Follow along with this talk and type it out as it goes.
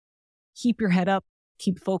keep your head up,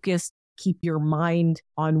 keep focused, keep your mind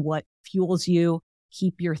on what fuels you,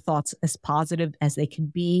 keep your thoughts as positive as they can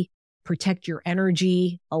be, protect your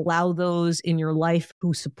energy, allow those in your life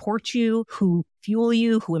who support you, who fuel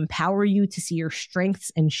you, who empower you to see your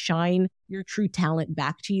strengths and shine your true talent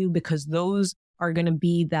back to you, because those are going to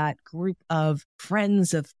be that group of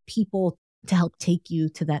friends, of people to help take you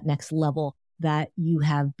to that next level that you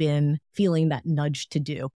have been feeling that nudge to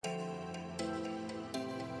do.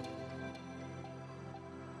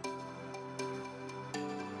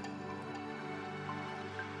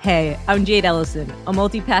 Hey, I'm Jade Ellison, a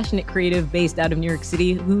multi-passionate creative based out of New York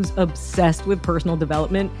City who's obsessed with personal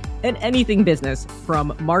development and anything business,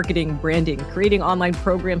 from marketing, branding, creating online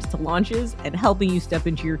programs to launches, and helping you step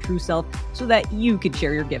into your true self so that you can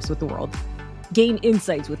share your gifts with the world. Gain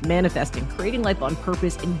insights with manifesting, creating life on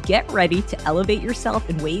purpose, and get ready to elevate yourself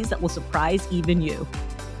in ways that will surprise even you.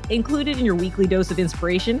 Included in your weekly dose of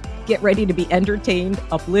inspiration, get ready to be entertained,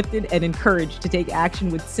 uplifted, and encouraged to take action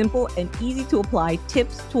with simple and easy to apply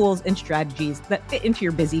tips, tools, and strategies that fit into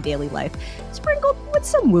your busy daily life, sprinkled with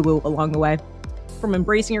some woo-woo along the way. From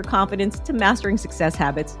embracing your confidence to mastering success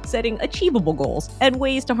habits, setting achievable goals, and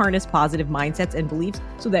ways to harness positive mindsets and beliefs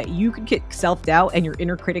so that you can kick self-doubt and your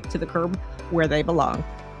inner critic to the curb where they belong.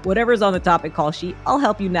 Whatever's on the topic call sheet, I'll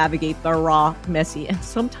help you navigate the raw, messy, and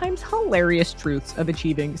sometimes hilarious truths of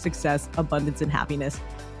achieving success, abundance, and happiness,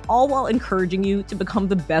 all while encouraging you to become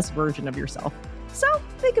the best version of yourself. So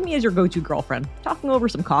think of me as your go-to girlfriend, talking over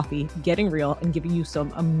some coffee, getting real, and giving you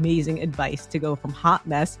some amazing advice to go from hot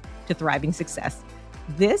mess to thriving success.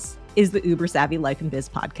 This is the Uber Savvy Life and Biz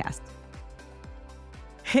podcast.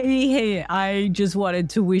 Hey, I just wanted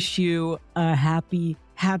to wish you a happy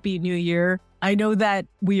new year. I know that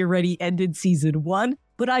we already ended season 1,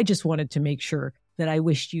 but I just wanted to make sure that I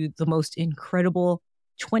wished you the most incredible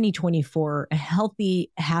 2024, a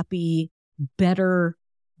healthy, happy, better,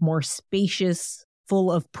 more spacious,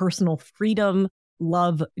 full of personal freedom,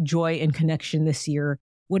 love, joy, and connection this year.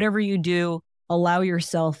 Whatever you do, allow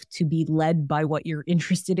yourself to be led by what you're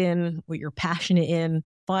interested in, what you're passionate in.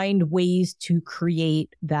 Find ways to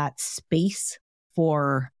create that space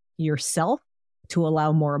for yourself, to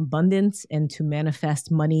allow more abundance and to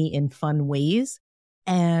manifest money in fun ways.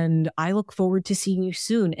 And I look forward to seeing you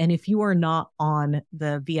soon. And if you are not on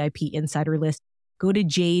the VIP insider list, go to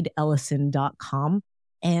jadeellison.com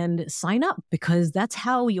and sign up, because that's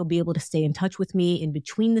how you'll be able to stay in touch with me in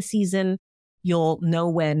between the season. You'll know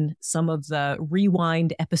when some of the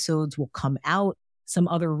rewind episodes will come out, some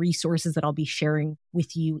other resources that I'll be sharing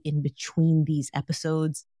with you in between these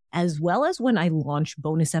episodes, as well as when I launch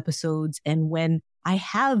bonus episodes and when I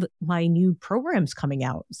have my new programs coming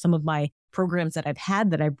out, some of my programs that I've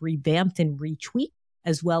had that I've revamped and retweaked,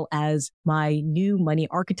 as well as my new money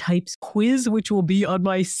archetypes quiz, which will be on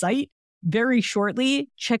my site very shortly.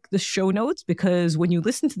 Check the show notes, because when you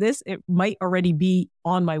listen to this, it might already be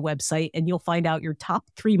on my website, and you'll find out your top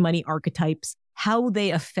 3 money archetypes, how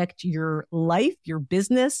they affect your life, your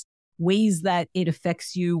business, ways that it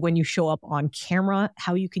affects you when you show up on camera,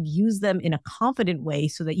 how you could use them in a confident way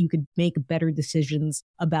so that you could make better decisions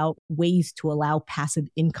about ways to allow passive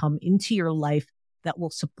income into your life that will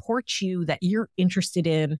support you, that you're interested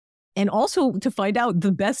in, and also to find out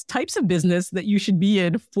the best types of business that you should be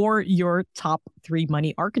in for your top 3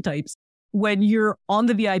 money archetypes. When you're on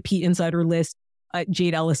the VIP insider list at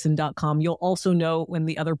jadeellison.com, you'll also know when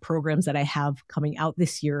the other programs that I have coming out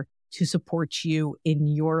this year to support you in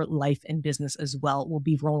your life and business as well will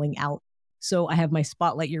be rolling out. So I have my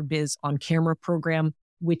Spotlight Your Biz on Camera program,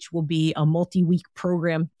 which will be a multi-week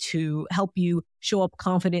program to help you show up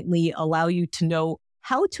confidently, allow you to know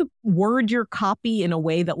how to word your copy in a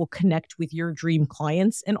way that will connect with your dream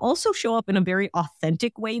clients, and also show up in a very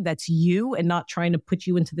authentic way that's you, and not trying to put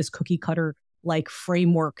you into this cookie cutter like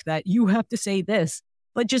framework that you have to say this,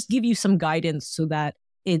 but just give you some guidance so that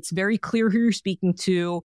it's very clear who you're speaking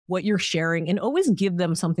to, what you're sharing, and always give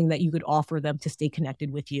them something that you could offer them to stay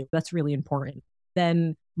connected with you. That's really important.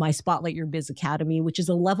 Then my Spotlight Your Biz Academy, which is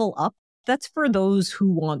a level up. That's for those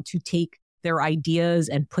who want to take their ideas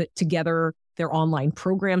and put together their online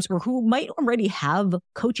programs, or who might already have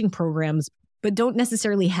coaching programs, but don't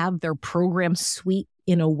necessarily have their program suite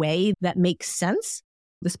in a way that makes sense.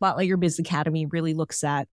 The Spotlight Your Biz Academy really looks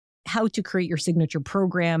at how to create your signature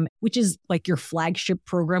program, which is like your flagship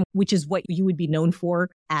program, which is what you would be known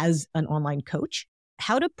for as an online coach,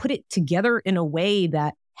 how to put it together in a way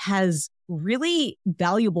that has really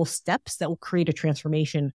valuable steps that will create a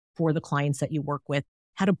transformation for the clients that you work with,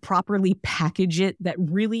 how to properly package it that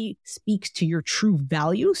really speaks to your true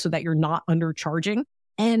value so that you're not undercharging,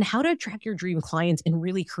 and how to attract your dream clients and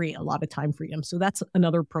really create a lot of time freedom. So that's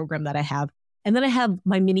another program that I have. And then I have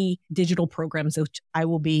my mini digital programs, which I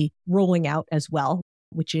will be rolling out as well,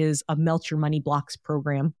 which is a Melt Your Money Blocks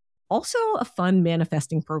program. Also a fun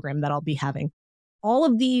manifesting program that I'll be having. All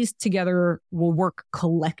of these together will work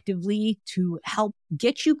collectively to help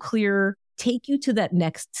get you clear, take you to that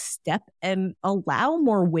next step, and allow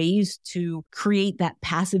more ways to create that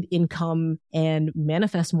passive income and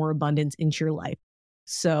manifest more abundance into your life.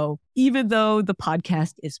 So even though the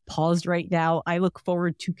podcast is paused right now, I look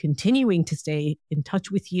forward to continuing to stay in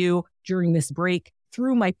touch with you during this break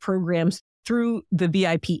through my programs, through the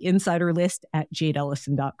VIP Insider List at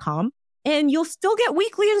jadeellison.com. And you'll still get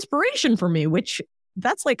weekly inspiration from me, which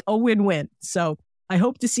that's like a win-win. So I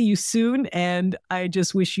hope to see you soon. And I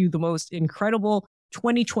just wish you the most incredible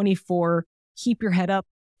 2024. Keep your head up,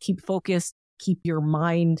 keep focused, keep your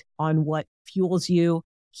mind on what fuels you,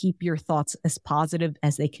 keep your thoughts as positive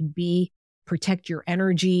as they can be, protect your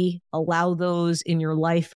energy, allow those in your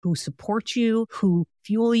life who support you, who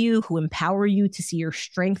fuel you, who empower you to see your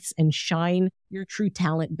strengths and shine your true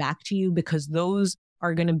talent back to you, because those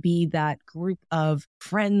are going to be that group of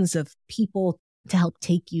friends, of people to help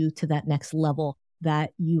take you to that next level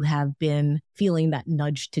that you have been feeling that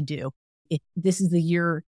nudge to do. If this is the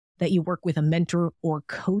year that you work with a mentor or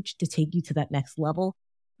coach to take you to that next level,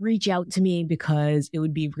 reach out to me, because it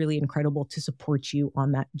would be really incredible to support you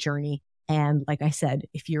on that journey. And like I said,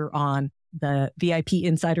 if you're on the VIP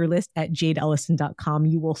Insider List at jadeellison.com,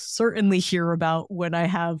 you will certainly hear about when I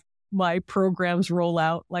have my programs roll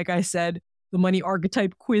out. Like I said, the Money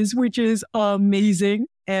Archetype Quiz, which is amazing.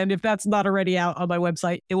 And if that's not already out on my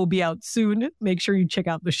website, it will be out soon. Make sure you check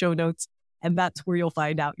out the show notes. And that's where you'll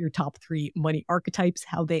find out your top 3 money archetypes,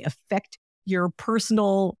 how they affect your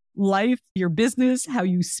personal life, your business, how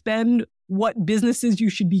you spend, what businesses you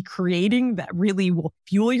should be creating that really will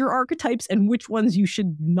fuel your archetypes, and which ones you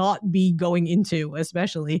should not be going into,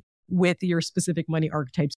 especially with your specific money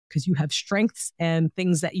archetypes, because you have strengths and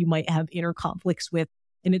things that you might have inner conflicts with.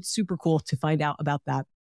 And it's super cool to find out about that.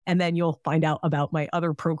 And then you'll find out about my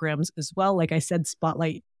other programs as well. Like I said,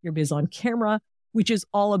 Spotlight Your Biz on Camera, which is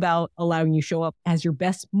all about allowing you show up as your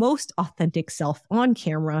best, most authentic self on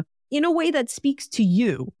camera in a way that speaks to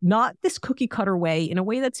you, not this cookie cutter way, in a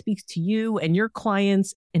way that speaks to you and your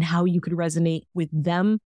clients and how you could resonate with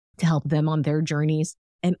them to help them on their journeys.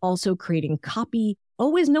 And also creating copy,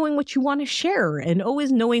 always knowing what you want to share and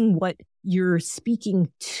always knowing what you're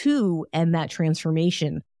speaking to and that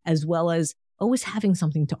transformation, as well as always having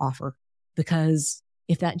something to offer. Because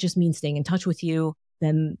if that just means staying in touch with you,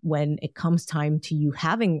 then when it comes time to you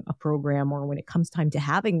having a program, or when it comes time to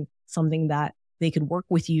having something that they could work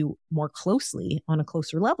with you more closely on a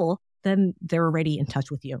closer level, then they're already in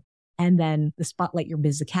touch with you. And then the Spotlight Your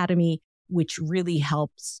Biz Academy, which really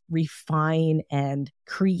helps refine and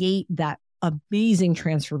create that amazing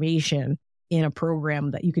transformation in a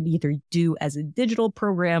program that you could either do as a digital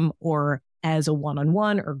program or as a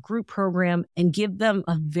one-on-one or group program, and give them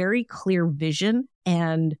a very clear vision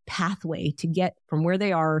and pathway to get from where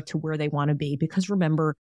they are to where they want to be. Because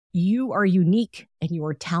remember, you are unique and you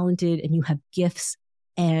are talented and you have gifts,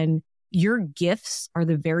 and your gifts are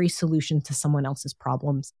the very solution to someone else's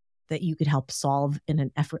problems that you could help solve in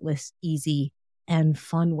an effortless, easy, and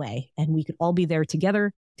fun way. And we could all be there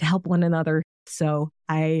together to help one another. So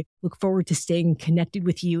I look forward to staying connected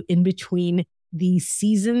with you in between these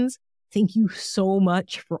seasons. Thank you so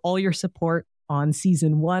much for all your support on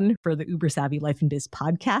season 1 for the Uber Savvy Life and Biz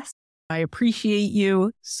podcast. I appreciate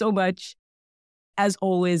you so much. As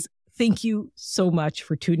always, thank you so much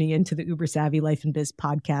for tuning into the Uber Savvy Life and Biz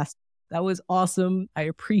podcast. That was awesome. I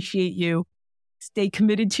appreciate you. Stay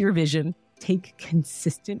committed to your vision, take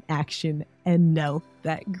consistent action, and know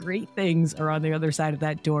that great things are on the other side of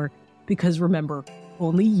that door. Because remember,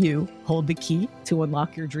 only you hold the key to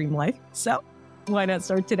unlock your dream life. So why not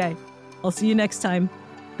start today? I'll see you next time.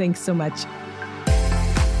 Thanks so much.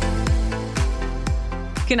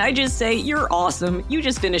 Can I just say, you're awesome. You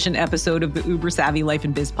just finished an episode of the Uber Savvy Life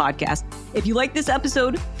and Biz podcast. If you like this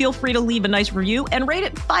episode, feel free to leave a nice review and rate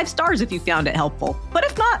it 5 stars if you found it helpful. But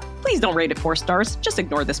if not, please don't rate it 4 stars. Just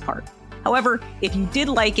ignore this part. However, if you did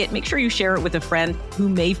like it, make sure you share it with a friend who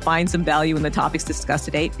may find some value in the topics discussed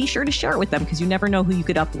today. Be sure to share it with them, because you never know who you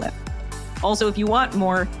could uplift. Also, if you want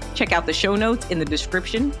more, check out the show notes in the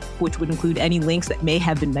description, which would include any links that may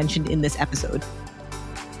have been mentioned in this episode.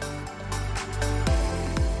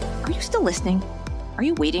 Are you still listening? Are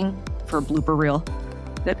you waiting for a blooper reel?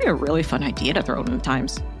 That'd be a really fun idea to throw in at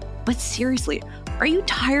times. But seriously, are you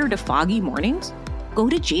tired of foggy mornings? Go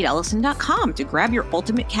to jadeellison.com to grab your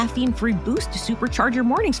ultimate caffeine-free boost to supercharge your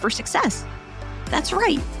mornings for success. That's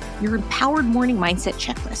right, your empowered morning mindset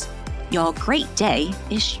checklist. Your great day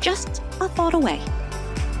is just a thought away.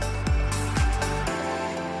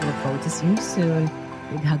 I look forward to seeing you soon.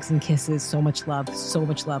 Big hugs and kisses. So much love. So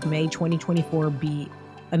much love. May 2024 be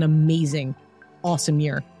an amazing, awesome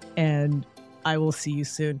year. And I will see you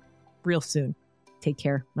soon. Real soon. Take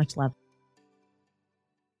care. Much love.